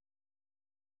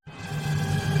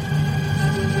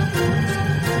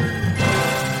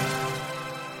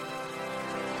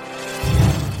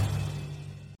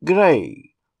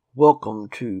G'day. Welcome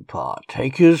to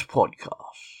Partakers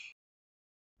Podcast.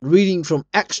 Reading from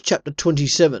Acts chapter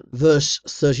 27, verse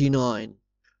 39.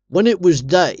 When it was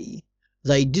day,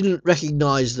 they didn't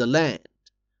recognize the land,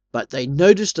 but they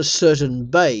noticed a certain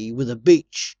bay with a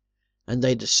beach, and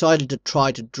they decided to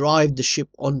try to drive the ship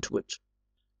onto it.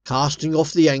 Casting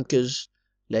off the anchors,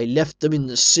 they left them in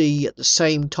the sea at the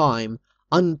same time,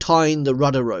 untying the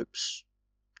rudder ropes.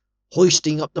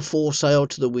 Hoisting up the foresail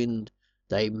to the wind,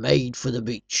 they made for the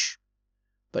beach.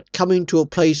 But coming to a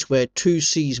place where two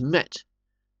seas met,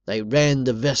 they ran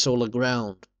the vessel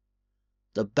aground.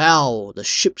 The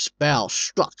ship's bow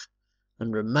struck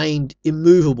and remained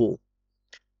immovable,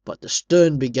 but the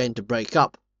stern began to break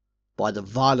up by the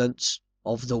violence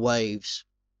of the waves.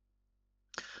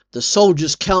 The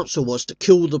soldiers' counsel was to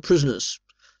kill the prisoners,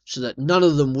 so that none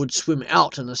of them would swim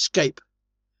out and escape.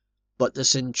 But the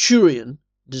centurion,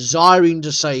 desiring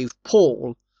to save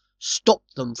Paul,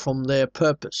 stopped them from their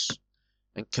purpose,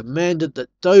 and commanded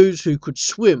that those who could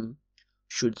swim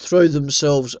should throw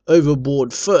themselves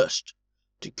overboard first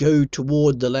to go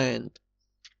toward the land,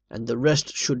 and the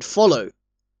rest should follow,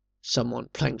 some on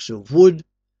planks of wood,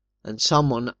 and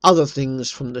some on other things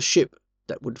from the ship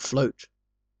that would float.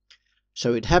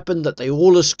 So it happened that they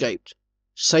all escaped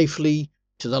safely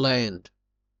to the land.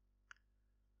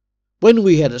 When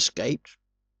we had escaped,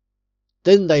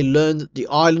 then they learned that the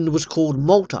island was called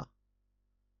Malta.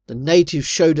 The natives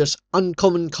showed us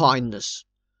uncommon kindness,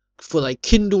 for they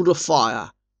kindled a fire,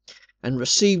 and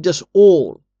received us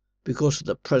all because of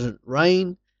the present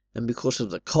rain and because of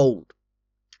the cold.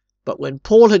 But when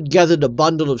Paul had gathered a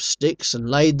bundle of sticks and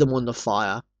laid them on the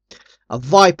fire, a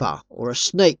viper or a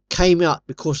snake came out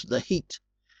because of the heat,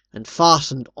 and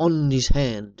fastened on his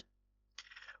hand.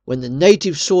 When the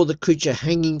natives saw the creature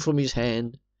hanging from his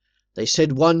hand, they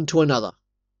said one to another,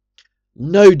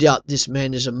 "No doubt this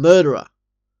man is a murderer,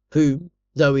 whom,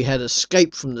 though he had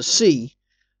escaped from the sea,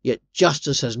 yet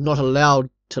justice has not allowed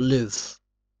to live."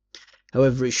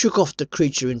 However, he shook off the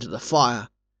creature into the fire,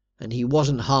 and he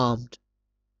wasn't harmed.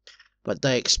 But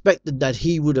they expected that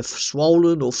he would have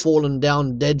swollen or fallen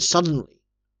down dead suddenly.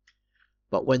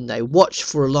 But when they watched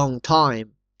for a long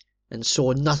time, and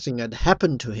saw nothing had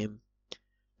happened to him,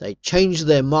 they changed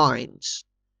their minds,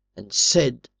 and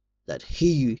said that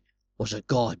he was a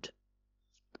god.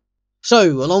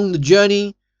 So, along the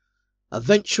journey,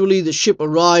 eventually the ship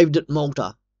arrived at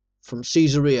Malta from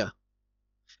Caesarea.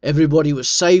 Everybody was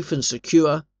safe and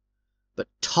secure, but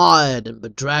tired and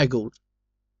bedraggled.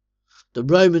 The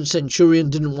Roman centurion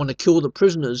didn't want to kill the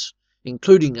prisoners,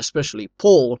 including especially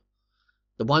Paul,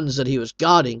 the ones that he was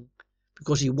guarding,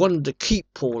 because he wanted to keep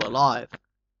Paul alive.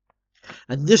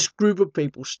 And this group of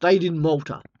people stayed in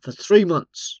Malta for 3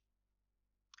 months.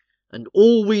 And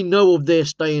all we know of their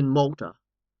stay in Malta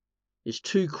is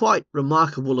 2 quite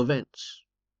remarkable events.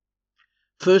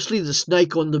 Firstly, the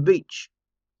snake on the beach.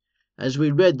 As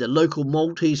we read, the local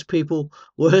Maltese people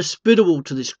were hospitable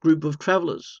to this group of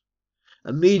travellers.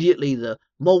 Immediately, the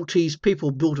Maltese people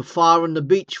built a fire on the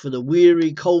beach for the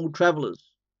weary, cold travellers.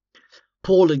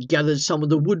 Paul had gathered some of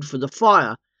the wood for the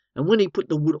fire, and when he put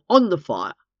the wood on the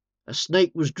fire, a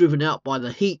snake was driven out by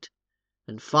the heat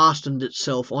and fastened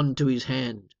itself onto his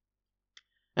hand.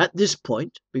 At this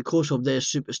point, because of their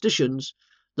superstitions,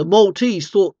 the Maltese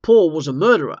thought Paul was a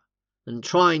murderer and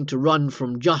trying to run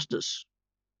from justice.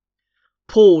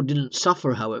 Paul didn't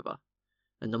suffer, however,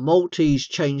 and the Maltese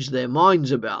changed their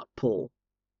minds about Paul.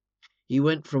 He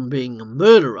went from being a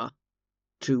murderer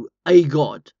to a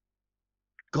god.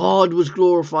 God was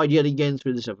glorified yet again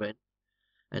through this event,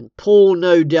 and Paul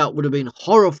no doubt would have been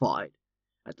horrified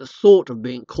at the thought of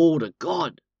being called a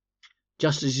god,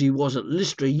 just as he was at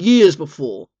Lystra years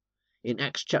before in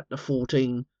Acts chapter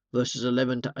 14, verses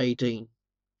 11 to 18.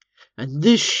 And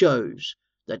this shows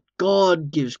that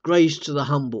God gives grace to the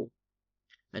humble,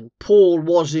 and Paul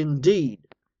was indeed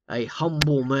a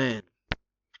humble man.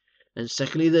 And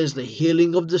secondly, there's the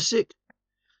healing of the sick.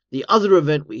 The other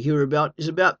event we hear about is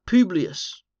about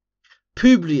Publius.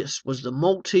 Publius was the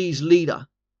Maltese leader.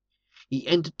 He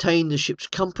entertained the ship's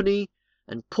company,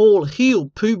 and Paul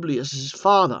healed Publius'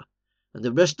 father, and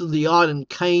the rest of the island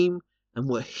came and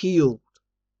were healed.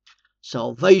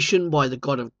 Salvation by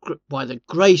the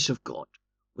grace of God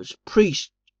was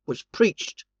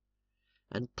preached,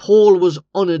 and Paul was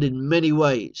honoured in many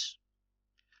ways.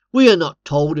 We are not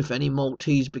told if any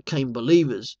Maltese became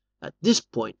believers at this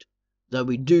point, though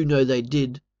we do know they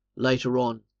did later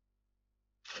on.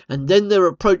 And then they're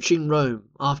approaching Rome.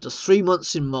 After 3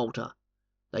 months in Malta,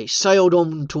 they sailed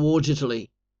on towards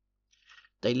Italy.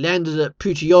 They landed at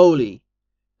Puteoli,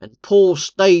 and Paul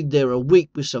stayed there a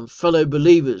week with some fellow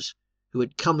believers who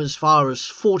had come as far as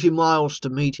 40 miles to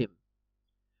meet him.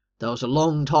 That was a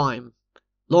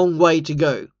long way to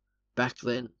go back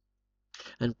then.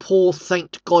 And Paul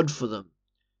thanked God for them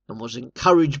and was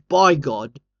encouraged by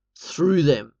God through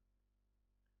them.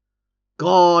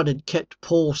 God had kept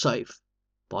Paul safe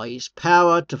by his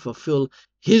power to fulfill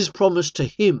his promise to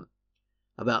him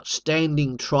about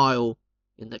standing trial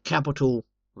in the capital,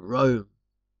 Rome.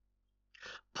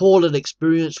 Paul had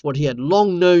experienced what he had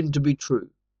long known to be true,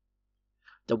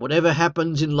 that whatever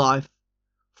happens in life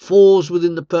falls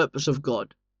within the purpose of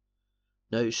God.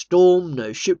 No storm,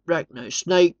 no shipwreck, no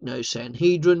snake, no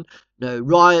Sanhedrin, no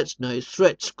riots, no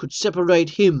threats could separate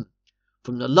him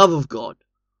from the love of God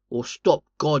or stop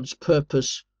God's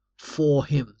purpose for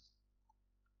him.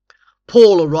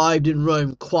 Paul arrived in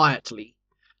Rome quietly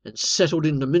and settled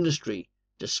into ministry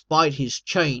despite his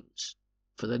chains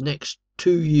for the next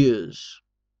 2 years.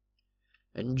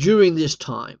 And during this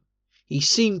time he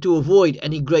seemed to avoid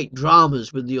any great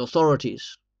dramas with the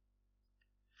authorities.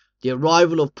 The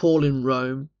arrival of Paul in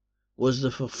Rome was the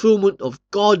fulfillment of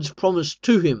God's promise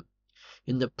to him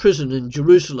in the prison in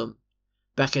Jerusalem,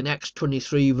 back in Acts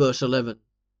 23 verse 11.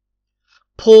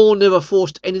 Paul never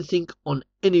forced anything on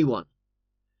anyone,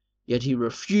 yet he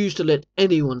refused to let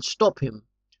anyone stop him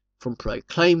from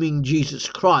proclaiming Jesus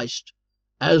Christ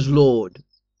as Lord.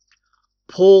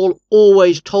 Paul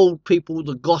always told people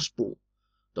the gospel,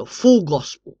 the full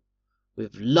gospel,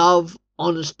 with love,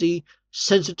 honesty,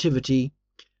 sensitivity,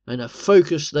 and a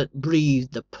focus that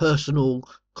breathed the personal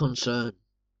concern.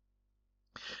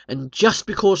 And just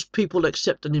because people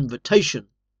accept an invitation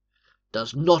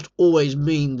does not always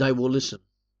mean they will listen.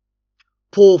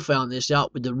 Paul found this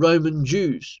out with the Roman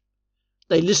Jews.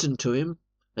 They listened to him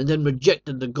and then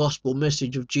rejected the gospel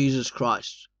message of Jesus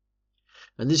Christ.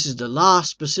 And this is the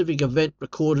last specific event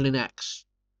recorded in Acts.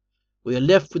 We are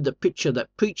left with the picture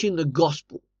that preaching the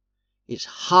gospel is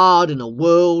hard in a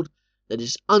world that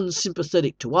is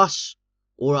unsympathetic to us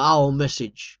or our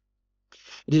message.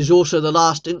 It is also the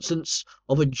last instance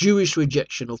of a Jewish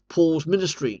rejection of Paul's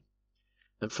ministry,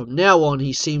 and from now on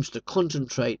he seems to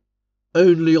concentrate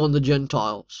only on the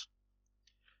Gentiles.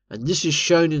 And this is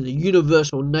shown in the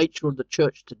universal nature of the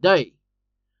church today,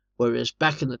 whereas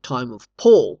back in the time of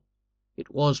Paul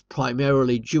it was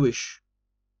primarily Jewish.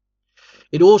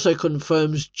 It also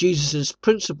confirms Jesus'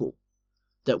 principle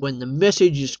that when the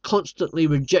message is constantly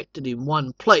rejected in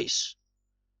one place,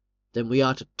 then we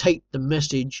are to take the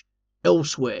message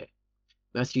elsewhere.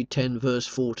 Matthew 10 verse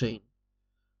 14.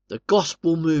 The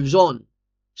gospel moves on,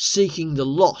 seeking the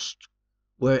lost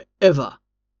wherever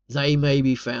they may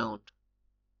be found.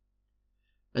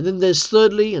 And then there's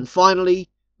thirdly and finally,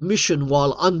 mission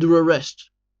while under arrest.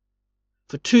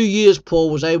 For 2 years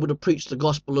Paul was able to preach the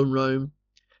gospel in Rome,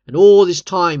 and all this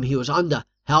time he was under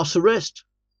house arrest.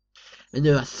 And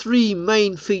there are 3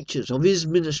 main features of his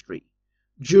ministry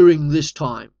during this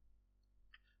time.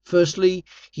 Firstly,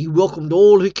 he welcomed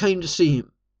all who came to see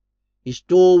him. His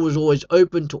door was always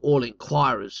open to all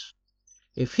inquirers.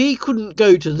 If he couldn't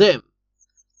go to them,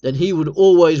 then he would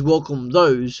always welcome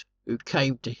those who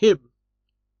came to him.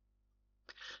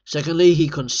 Secondly, he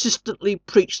consistently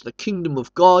preached the kingdom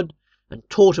of God and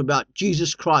taught about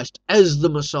Jesus Christ as the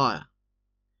Messiah,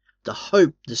 the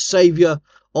hope, the Saviour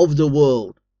of the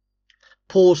world.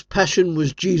 Paul's passion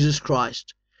was Jesus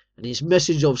Christ, and his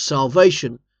message of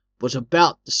salvation was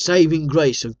about the saving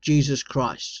grace of Jesus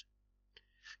Christ.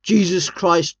 Jesus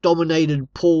Christ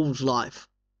dominated Paul's life.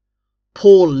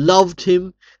 Paul loved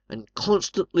him and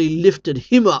constantly lifted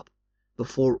him up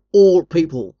before all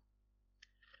people.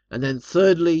 And then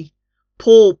thirdly,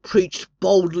 Paul preached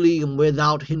boldly and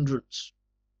without hindrance.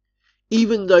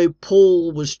 Even though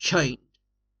Paul was chained,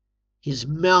 his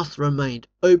mouth remained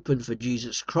open for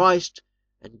Jesus Christ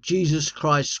and Jesus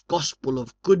Christ's gospel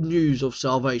of good news of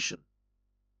salvation.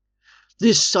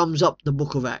 This sums up the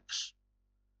book of Acts.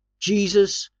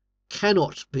 Jesus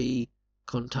cannot be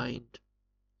contained.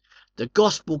 The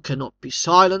gospel cannot be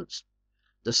silenced.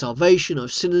 The salvation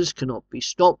of sinners cannot be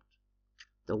stopped.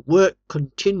 The work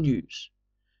continues.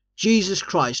 Jesus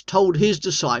Christ told his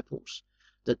disciples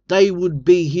that they would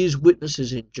be his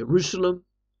witnesses in Jerusalem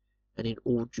and in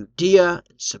all Judea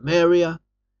and Samaria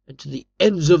and to the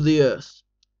ends of the earth.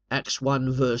 Acts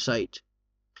 1 verse 8.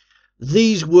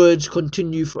 These words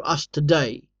continue for us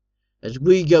today as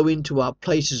we go into our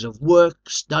places of work,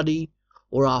 study,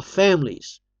 or our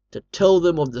families to tell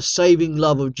them of the saving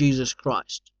love of Jesus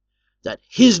Christ, that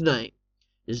his name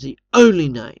is the only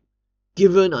name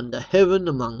given under heaven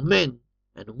among men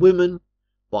and women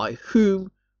by whom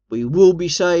we will be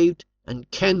saved and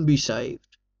can be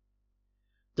saved.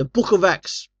 The book of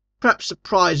Acts, perhaps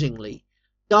surprisingly,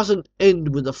 doesn't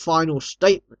end with a final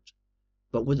statement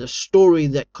but with a story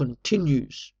that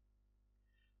continues.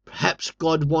 Perhaps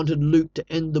God wanted Luke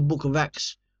to end the book of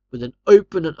Acts with an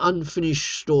open and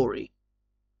unfinished story.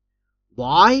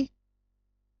 Why?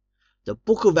 The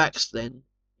book of Acts, then,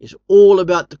 is all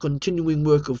about the continuing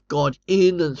work of God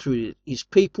in and through his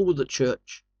people, the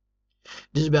church.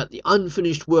 It is about the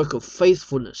unfinished work of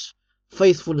faithfulness,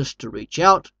 faithfulness to reach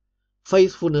out,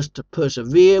 faithfulness to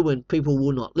persevere when people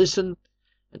will not listen,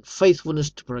 and faithfulness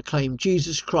to proclaim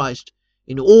Jesus Christ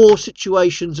in all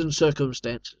situations and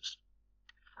circumstances.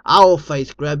 Our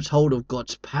faith grabs hold of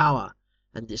God's power,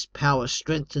 and this power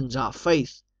strengthens our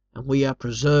faith, and we are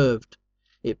preserved.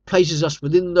 It places us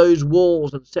within those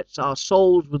walls and sets our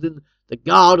souls within the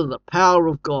guard of the power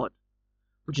of God,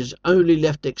 which is only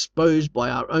left exposed by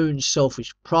our own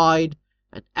selfish pride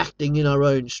and acting in our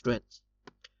own strength.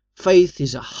 Faith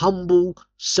is a humble,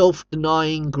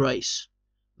 self-denying grace,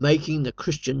 making the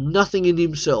Christian nothing in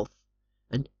himself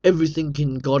and everything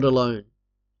in God alone.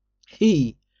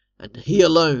 He, and he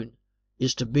alone,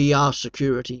 is to be our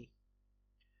security.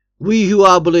 We who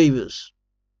are believers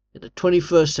in the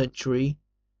 21st century,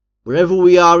 wherever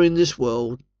we are in this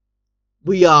world,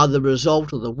 we are the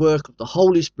result of the work of the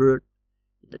Holy Spirit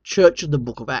in the church of the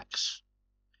book of Acts.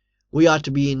 We are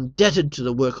to be indebted to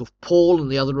the work of Paul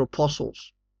and the other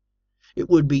apostles. It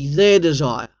would be their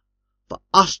desire for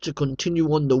us to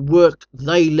continue on the work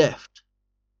they left.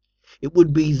 It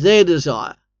would be their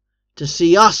desire to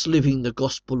see us living the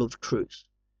gospel of truth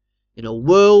in a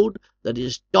world that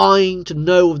is dying to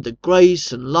know of the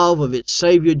grace and love of its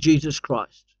Saviour Jesus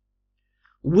Christ.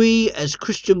 We, as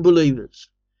Christian believers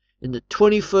in the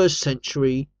 21st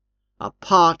century, are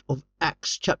part of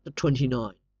Acts chapter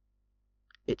 29.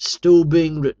 It's still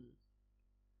being written.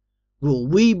 Will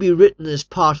we be written as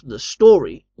part of the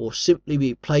story, or simply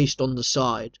be placed on the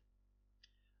side?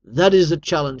 That is the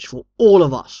challenge for all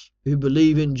of us who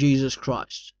believe in Jesus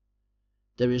Christ.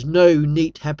 There is no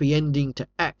neat happy ending to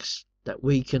Acts that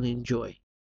we can enjoy.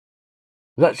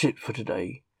 That's it for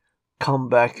today. Come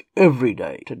back every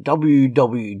day to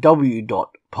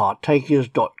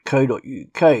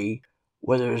www.partakers.co.uk,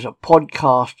 where there is a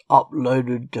podcast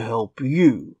uploaded to help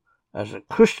you as a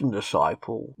Christian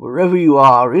disciple wherever you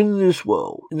are in this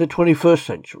world in the 21st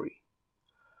century.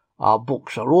 Our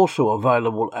books are also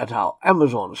available at our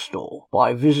Amazon store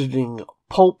by visiting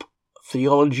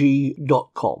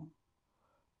pulptheology.com.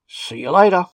 See you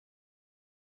later.